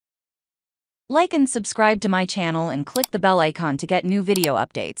Like and subscribe to my channel and click the bell icon to get new video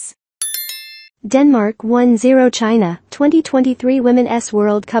updates. Denmark 1-0 China, 2023 Women's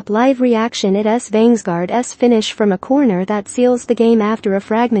World Cup live reaction at Vangsgaard's finish from a corner that seals the game after a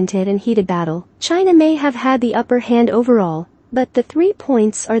fragmented and heated battle. China may have had the upper hand overall, but the 3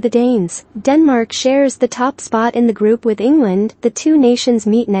 points are the Danes. Denmark shares the top spot in the group with England. The two nations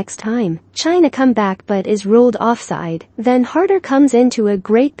meet next time. China come back but is ruled offside. Then Harder comes into a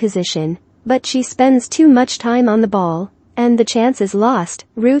great position, but she spends too much time on the ball, and the chance is lost.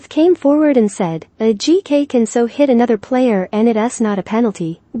 Ruth came forward and said, "A GK can so hit another player and it's not a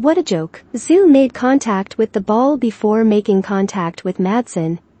penalty." What a joke. Zhu made contact with the ball before making contact with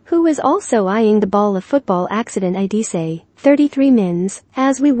Madsen, who was also eyeing the ball. A football accident, I'd say. 33 mins.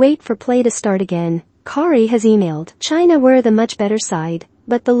 As we wait for play to start again, Kari has emailed. China were the much better side,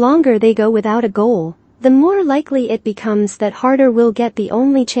 but the longer they go without a goal, the more likely it becomes that Harder will get the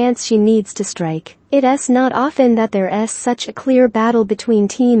only chance she needs to strike. It's not often that there's such a clear battle between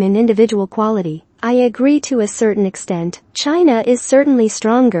team and individual quality. I agree to a certain extent. China is certainly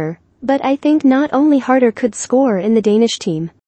stronger, but I think not only Harder could score in the Danish team.